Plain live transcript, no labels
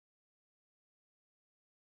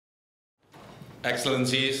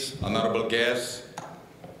Excellencies, honorable guests,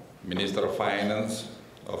 Minister of Finance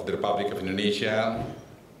of the Republic of Indonesia,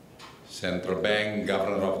 Central Bank,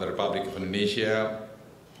 Governor of the Republic of Indonesia,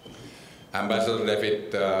 Ambassador David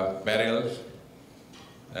Merrill,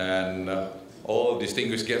 and all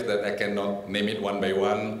distinguished guests that I cannot name it one by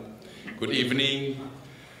one. Good evening.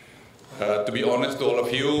 To be honest to all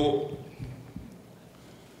of you,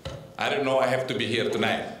 I don't know I have to be here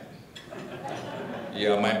tonight.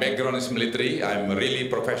 Yeah, my background is military. I'm really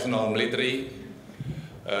professional military.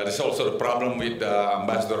 There's also the problem with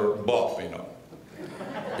Ambassador Bob, you know.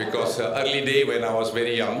 Because early day when I was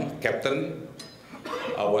very young, captain,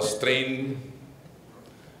 I was trained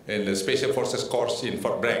in the Special Forces course in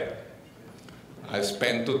Fort Bragg. I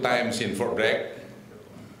spent 2 times in Fort Bragg,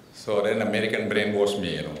 so then American brainwashed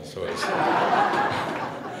me, you know. So it's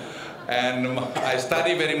and I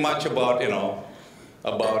study very much about, you know,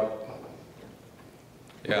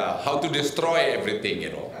 how to destroy everything,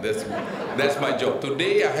 you know. That's my job.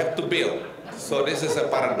 Today I have to build. So this is a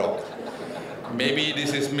paradox. Maybe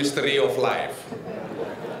this is mystery of life.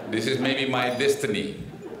 This is maybe my destiny.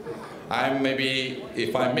 I'm maybe,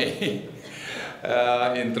 if I may,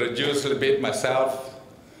 introduce a little bit myself.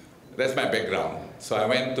 That's my background. So I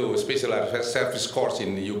went to Special Service course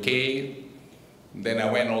in the UK. Then I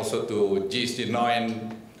went also to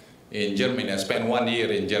GST9 in Germany. I spent 1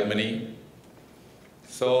 year in Germany.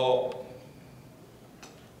 So,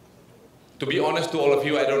 to be honest to all of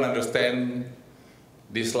you, I don't understand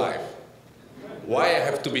this life. Why I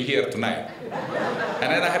have to be here tonight?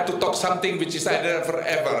 And then I have to talk something which is I never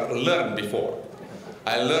ever learned before.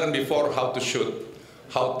 I learned before how to shoot,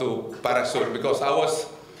 how to parachute, because I was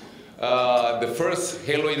the first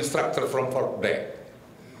Halo instructor from Fort Bragg.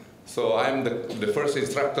 So I'm the first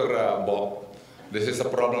instructor, Bob. This is a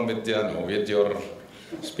problem with, with your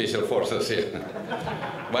special forces here.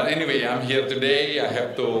 But anyway, I'm here today. I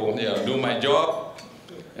have to do my job.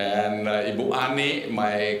 And Ibu Ani,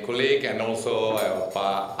 my colleague, and also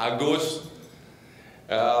Pak Agus.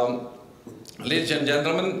 Ladies and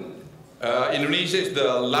gentlemen, Indonesia is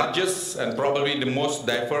the largest and probably the most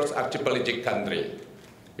diverse archipelagic country.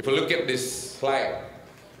 If you look at this slide,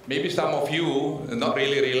 maybe some of you not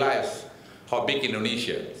really realize how big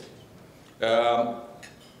Indonesia is.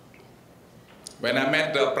 When I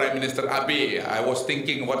met Prime Minister Abe, I was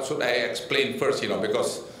thinking, what should I explain first, you know,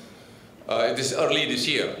 because it is early this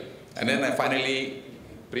year. And then I finally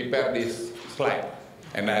prepared this slide.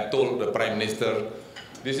 And I told the Prime Minister,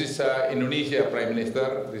 this is Indonesia, Prime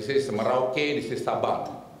Minister, this is Merauke, this is Sabang.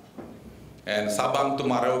 And Sabang to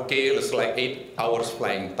Merauke is like 8 hours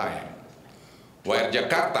flying time. Where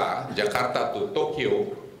Jakarta to Tokyo,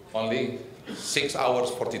 only 6 hours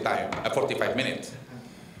 45 minutes.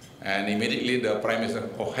 And immediately the Prime Minister,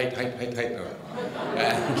 oh, height.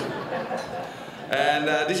 And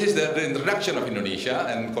this is the introduction of Indonesia,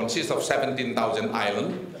 and consists of 17,000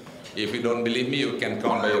 islands. If you don't believe me, you can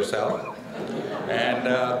count by yourself. And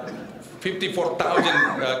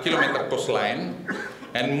 54,000 kilometer coastline,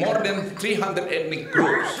 and more than 300 ethnic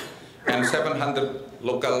groups, and 700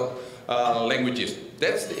 local languages.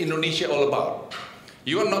 That's Indonesia all about.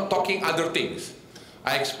 You are not talking other things.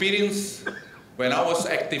 I experienced, when I was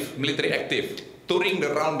active, military active, touring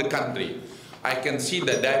around the country, I can see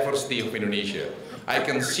the diversity of Indonesia. I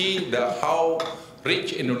can see how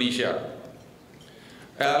rich Indonesia.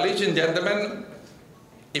 Ladies and gentlemen,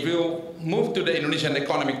 if you move to the Indonesian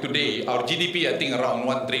economy today, our GDP, I think, around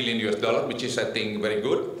 $1 trillion US, which is, I think, very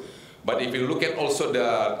good. But if you look at also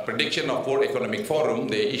the prediction of World Economic Forum,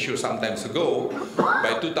 they issued some time ago,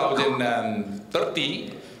 by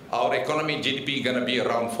 2030, our economy GDP is going to be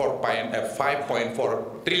around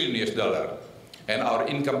 5.4 trillion US, and our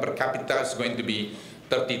income per capita is going to be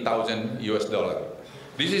 30,000 US dollar.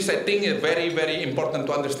 This is, I think, very, very important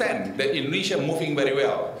to understand that Indonesia is moving very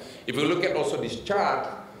well. If you look at also this chart,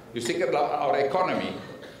 you see at our economy.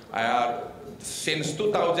 Since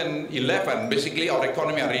 2011, basically our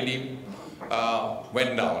economy already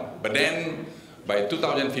went down. But then by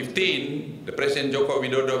 2015, the President Joko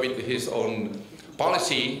Widodo, with his own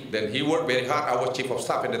policy, then he worked very hard. I was chief of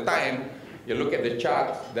staff at the time. You look at the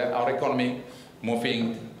chart, that our economy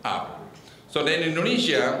moving up. So then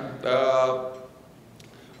Indonesia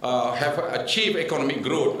have achieved economic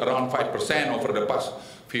growth around 5% over the past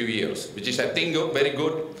few years, which is, I think, very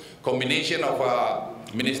good combination of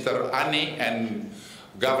Minister Ani and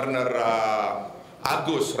Governor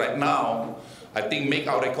Agus right now. I think make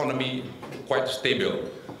our economy quite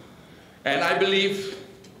stable. And I believe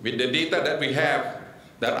with the data that we have,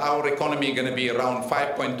 that our economy is going to be around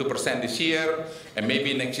 5.2% this year, and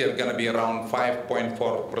maybe next year going to be around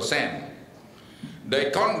 5.4%.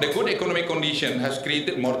 The good economic condition has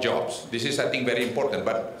created more jobs. This is, I think, very important.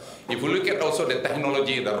 But if we look at also the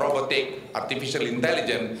technology, the robotic, artificial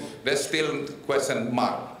intelligence, there's still question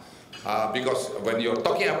mark. Because when you're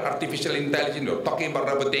talking about artificial intelligence, you're talking about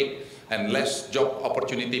robotic and less job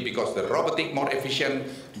opportunity because the robotic more efficient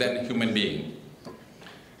than human being.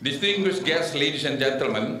 Distinguished guests, ladies and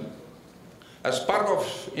gentlemen, as part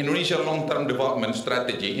of Indonesia's long-term development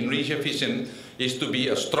strategy, Indonesia's vision is to be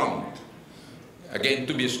a strong,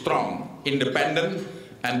 independent,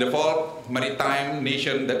 and developed maritime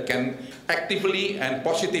nation that can actively and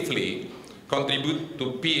positively contribute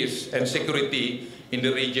to peace and security in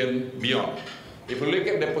the region beyond. If you look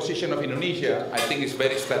at the position of Indonesia, I think it's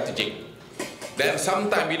very strategic. Then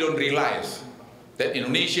sometimes we don't realize that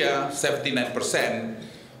Indonesia, 79%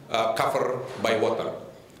 covered by water,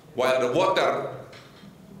 while the water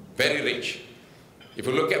very rich. If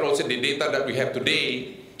you look at also the data that we have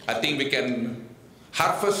today, I think we can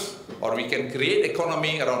harvest or we can create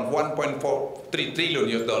economy around $1.43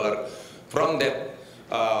 trillion from that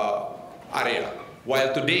area,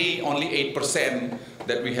 while today only 8%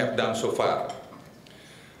 that we have done so far.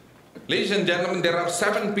 Ladies and gentlemen, there are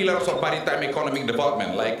 7 pillars of maritime economic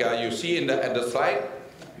development, like you see at the slide.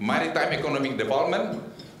 Maritime economic development,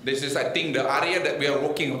 this is, I think, the area that we are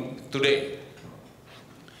working today.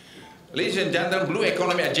 Ladies and gentlemen, Blue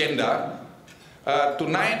Economy Agenda.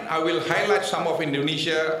 Tonight, I will highlight some of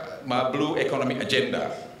Indonesia's Blue Economy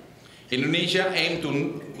Agenda. Indonesia aims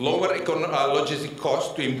to lower logistic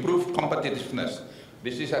costs to improve competitiveness.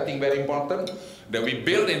 This is, I think, very important, that we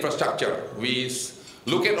build infrastructure. We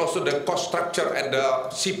look at also the cost structure at the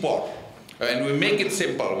seaport, and we make it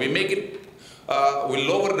simple. We make it, we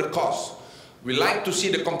lower the cost. We like to see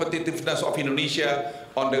the competitiveness of Indonesia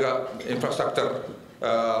on the infrastructure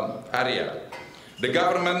area. The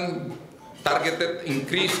government targeted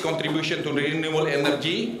increased contribution to renewable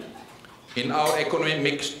energy in our economic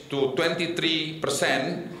mix to 23%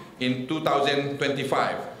 in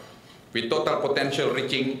 2025, with total potential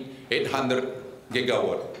reaching 800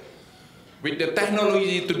 gigawatt. With the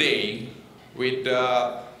technology today, with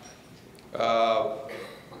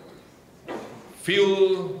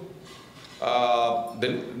fuel,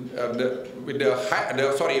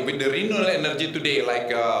 with the renewable energy today, like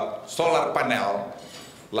solar panel,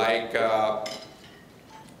 like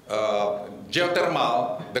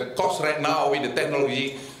geothermal, the cost right now with the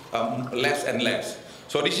technology less and less.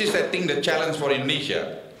 So this is, I think, the challenge for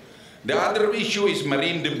Indonesia. The other issue is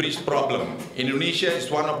marine debris problem. Indonesia is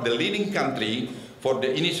one of the leading countries for the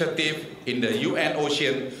initiative in the UN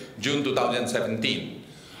Ocean, June 2017.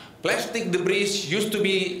 Plastic debris used to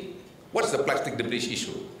be, what's the plastic debris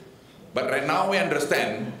issue? But right now we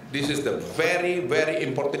understand this is the very, very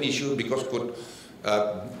important issue because could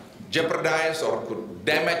jeopardize or could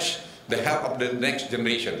damage the health of the next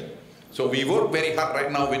generation. So we work very hard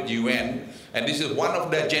right now with the UN, and this is one of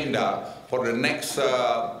the agenda for the next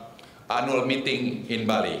annual meeting in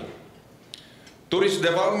Bali. Tourist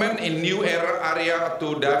development in new area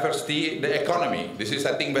to diversity the economy. This is,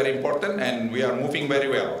 I think, very important, and we are moving very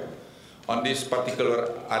well on this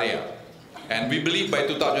particular area. And we believe by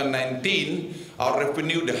 2019, our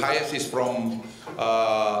revenue, the highest is from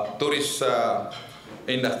tourist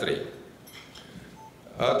industry.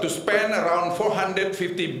 To spend around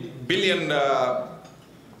 450 billion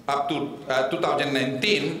up to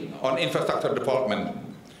 2019 on infrastructure development,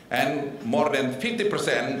 and more than 50%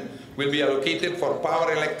 will be allocated for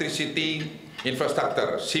power, electricity,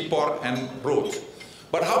 infrastructure, seaport, and roads.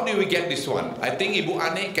 But how do we get this one? I think Ibu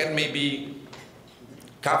Ani can maybe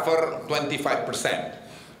cover 25%.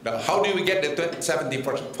 Now, how do we get the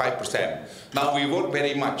 75%? Now we work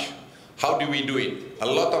very much. How do we do it? A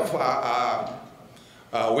lot of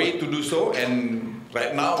way to do so, and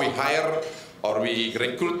right now we hire or we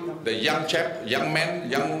recruit the young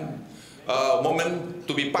men, young women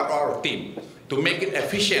to be part of our team to make it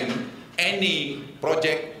efficient. Any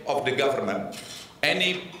project of the government,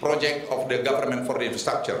 for the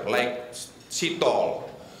infrastructure like sea toll,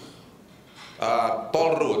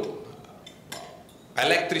 toll road,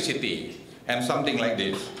 electricity, and something like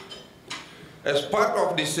this. As part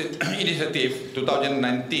of this initiative,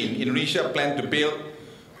 2019, Indonesia planned to build,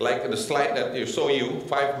 like the slide that you saw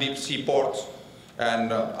 5 deep sea ports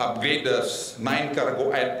and upgrade the 9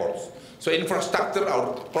 cargo airports. So infrastructure,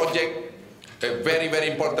 our project, very,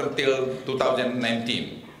 very important till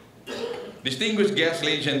 2019. Distinguished guests,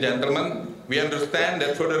 ladies and gentlemen, we understand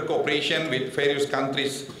that further cooperation with various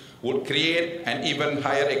countries would create an even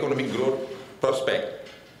higher economic growth prospect.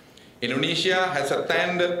 Indonesia has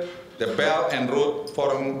attended the Belt and Road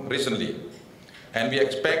Forum recently, and we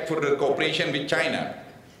expect further cooperation with China.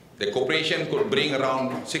 The cooperation could bring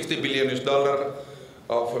around $60 billion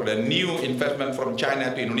of the new investment from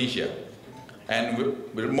China to Indonesia. And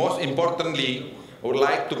most importantly, I would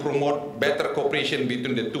like to promote better cooperation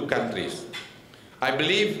between the two countries. I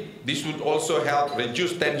believe this would also help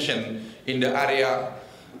reduce tension in the area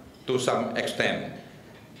to some extent.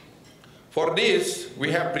 For this,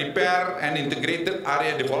 we have prepared an integrated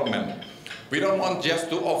area development. We don't want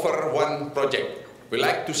just to offer one project. We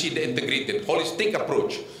like to see the integrated, holistic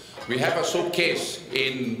approach. We have a showcase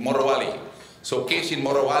in Morowali. Showcase in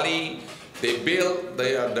Morowali, they built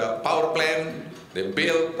the power plant, they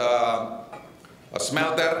built a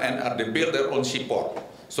smelter, and they built their own seaport.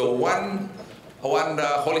 So one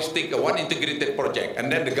holistic, one integrated project,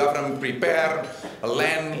 and then the government prepare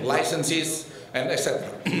land, licenses, and etc.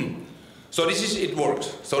 So it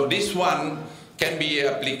works. So this one can be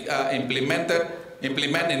implemented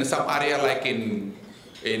in some area like in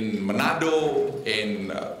Manado,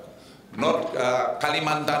 in North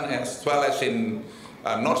Kalimantan, as well as in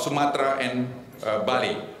North Sumatra and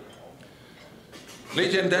Bali.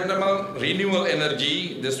 Ladies and gentlemen, renewable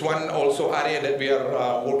energy, this one also area that we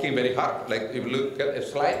are working very hard. Like if you look at a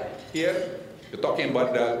slide here, we're talking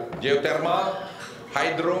about the geothermal,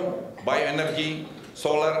 hydro, bioenergy,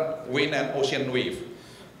 solar, wind, and ocean wave.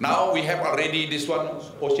 Now we have already this one,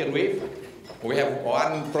 ocean wave. We have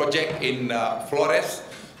one project in Flores,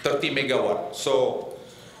 30 megawatt. So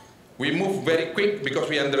we move very quick because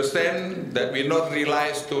we understand that we not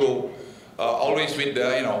rely to always with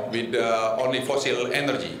only fossil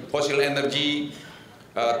energy. Fossil energy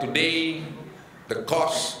today, the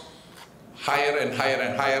cost higher and higher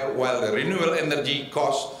and higher, while the renewable energy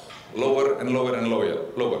cost lower and lower and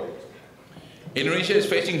lower. Indonesia is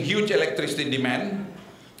facing huge electricity demand,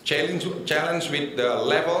 challenge with the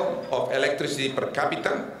level of electricity per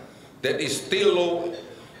capita that is still low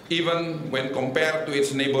even when compared to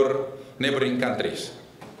its neighboring countries.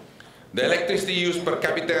 The electricity use per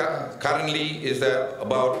capita currently is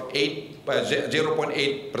about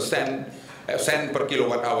 0.8% cent per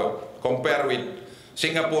kilowatt hour, compared with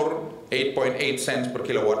Singapore 8.8 cents per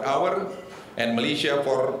kilowatt hour and Malaysia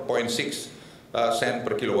 4.6 cents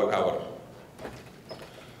per kilowatt hour.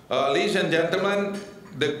 Ladies and gentlemen,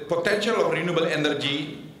 the potential of renewable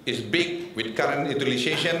energy is big, with current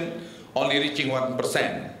utilization only reaching 1%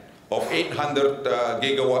 of 800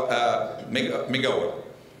 megawatt.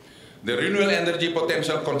 The renewable energy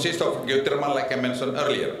potential consists of geothermal, like I mentioned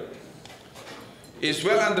earlier. It's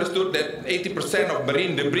well understood that 80% of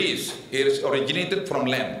marine debris is originated from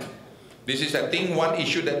land. This is, I think, one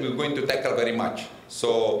issue that we're going to tackle very much.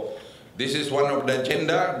 So this is one of the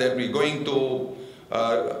agenda that we're going to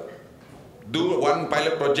do one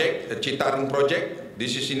pilot project, the Citarum project.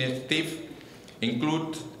 This is initiative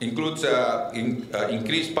includes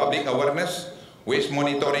increased public awareness, waste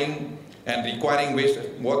monitoring, and requiring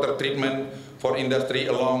wastewater treatment for industry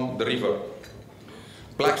along the river.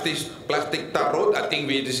 Plastic tar road, I think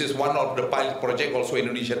this is one of the pilot project also in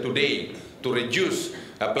Indonesia today to reduce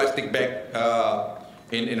plastic bag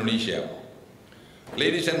in Indonesia.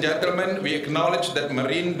 Ladies and gentlemen, we acknowledge that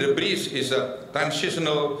marine debris is a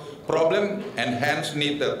transitional problem and hence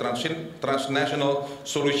need a transnational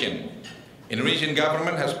solution. Indonesian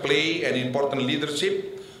government has played an important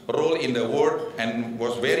leadership role in the world and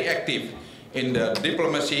was very active in the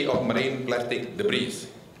diplomacy of marine plastic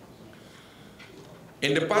debris.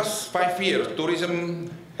 In the past 5 years,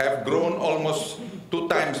 tourism have grown almost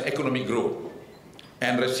 2 times economic growth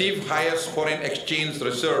and received highest foreign exchange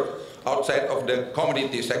reserve outside of the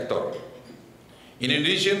commodity sector. In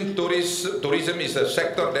addition, tourism is a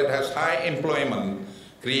sector that has high employment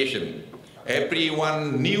creation. Every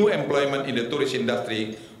one new employment in the tourist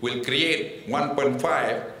industry will create 1.5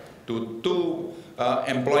 to 2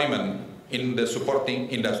 employment in the supporting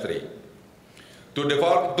industry. To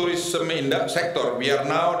develop tourism in that sector, we are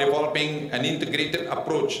now developing an integrated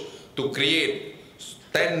approach to create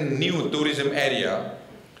 10 new tourism areas.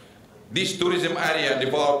 This tourism area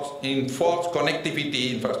involves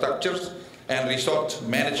connectivity infrastructures and resort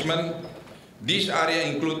management. These areas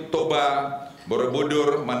include Toba,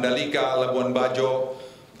 Borobudur, Mandalika, Labuan Bajo,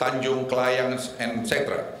 Tanjung, Kelayang, and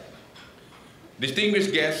etc.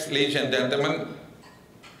 Distinguished guests, ladies and gentlemen,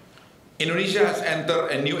 Indonesia has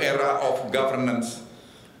entered a new era of governance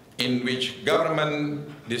in which government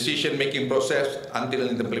decision-making process until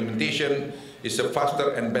implementation is a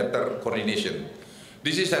faster and better coordination.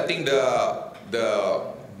 This is, I think,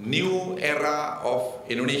 the new era of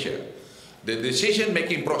Indonesia. The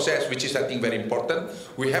decision-making process, which is, I think, very important,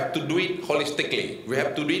 we have to do it holistically. We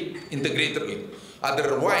have to do it integratedly.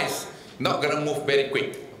 Otherwise, not going to move very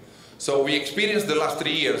quick. So we experienced the last 3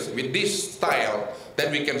 years with this style then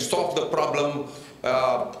we can solve the problem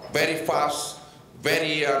very fast,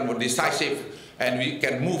 very decisive, and we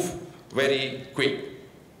can move very quick.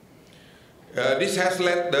 This has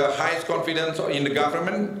led the highest confidence in the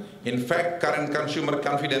government. In fact, current consumer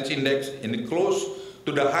confidence index is close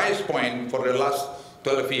to the highest point for the last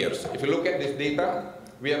 12 years. If you look at this data,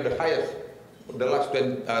 we have the highest for the last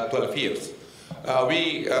 12 years.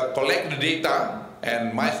 We collect the data,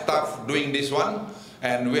 and my staff doing this one,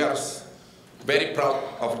 and we are very proud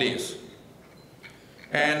of this.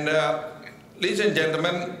 And ladies and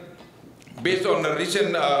gentlemen, based on the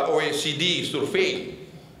recent OECD survey,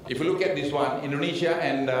 if you look at this one, Indonesia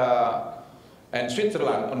and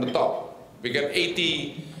Switzerland on the top, we get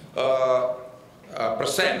 80%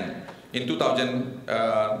 in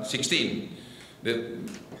 2016. That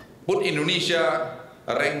put Indonesia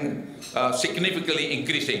ranked significantly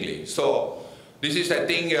increasingly. So this is, I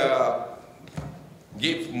think,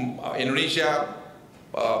 give Indonesia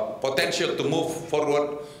potential to move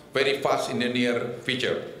forward very fast in the near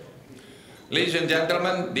future. Ladies and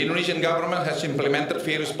gentlemen, the Indonesian government has implemented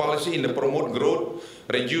various policies in the promote growth,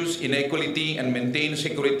 reduce inequality, and maintain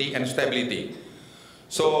security and stability.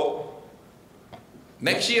 So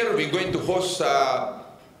next year we're going to host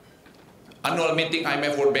annual meeting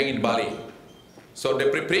IMF World Bank in Bali. So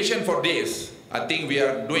the preparation for this, I think we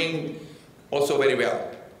are doing also very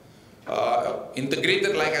well.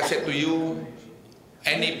 Integrated, like I said to you,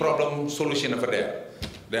 any problem solution over there.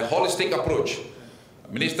 The holistic approach.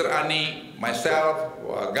 Minister Ani, myself,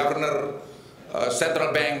 Governor,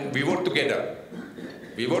 Central Bank, we work together.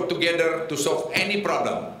 We work together to solve any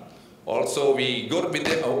problem. Also, we work with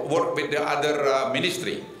the other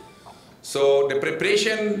ministry. So the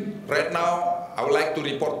preparation right now, I would like to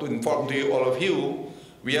inform to you, all of you,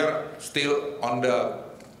 we are still on the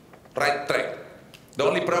right track. The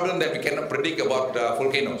only problem that we cannot predict about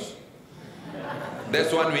volcanoes.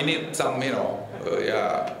 That's one we need some,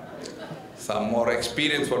 some more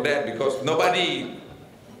experience for that, because nobody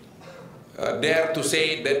dare to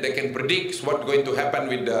say that they can predict what's going to happen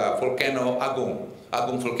with the volcano Agung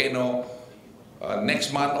volcano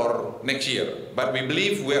next month or next year. But we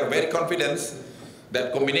believe, we are very confident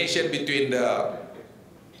that combination between the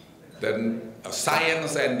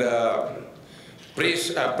science and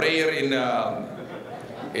prayer in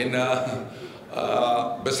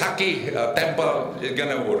Besaki temple is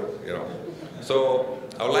gonna work. So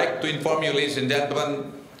I would like to inform you, ladies and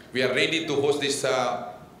gentlemen, we are ready to host this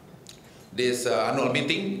annual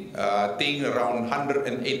meeting. I think around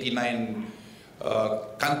 189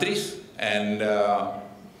 countries, and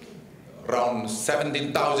around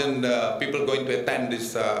 17,000 people going to attend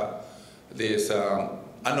this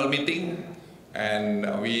annual meeting, and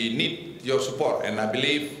we need your support. And I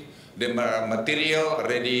believe the material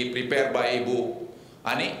already prepared by Ibu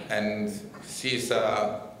Ani, and she's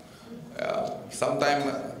sometime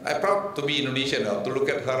I'm proud to be Indonesian, to look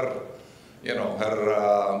at her,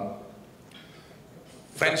 her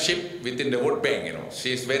friendship within the World Bank.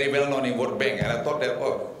 She's very well known in World Bank, and I thought that,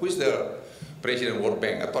 oh, who is the president of World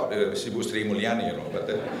Bank? I thought it was Ibu Sri Mulyani, but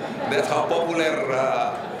that's how popular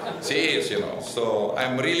she is, So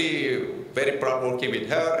I'm really very proud working with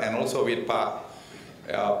her, and also with Pak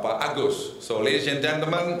Agus. So ladies and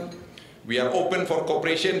gentlemen, we are open for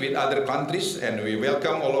cooperation with other countries, and we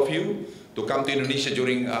welcome all of you to come to Indonesia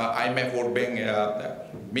during IMF World Bank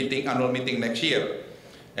annual meeting next year.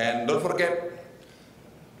 And don't forget,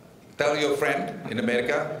 tell your friend in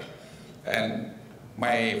America and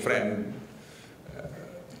my friend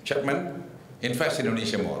Chapman, invest in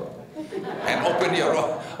Indonesia more. And open your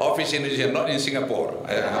office in Indonesia, not in Singapore.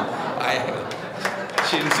 I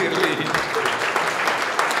sincerely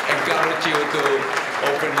encourage you to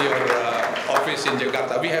open your office in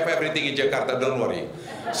Jakarta. We have everything in Jakarta, don't worry.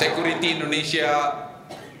 Security Indonesia,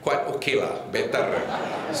 quite okay lah, better.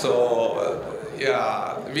 So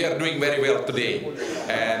yeah, we are doing very well today,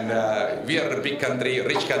 and we are a big country,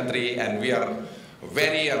 rich country, and we are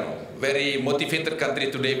very motivated country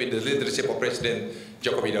today with the leadership of President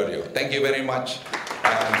Joko Widodo. Thank you very much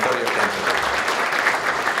for your attention.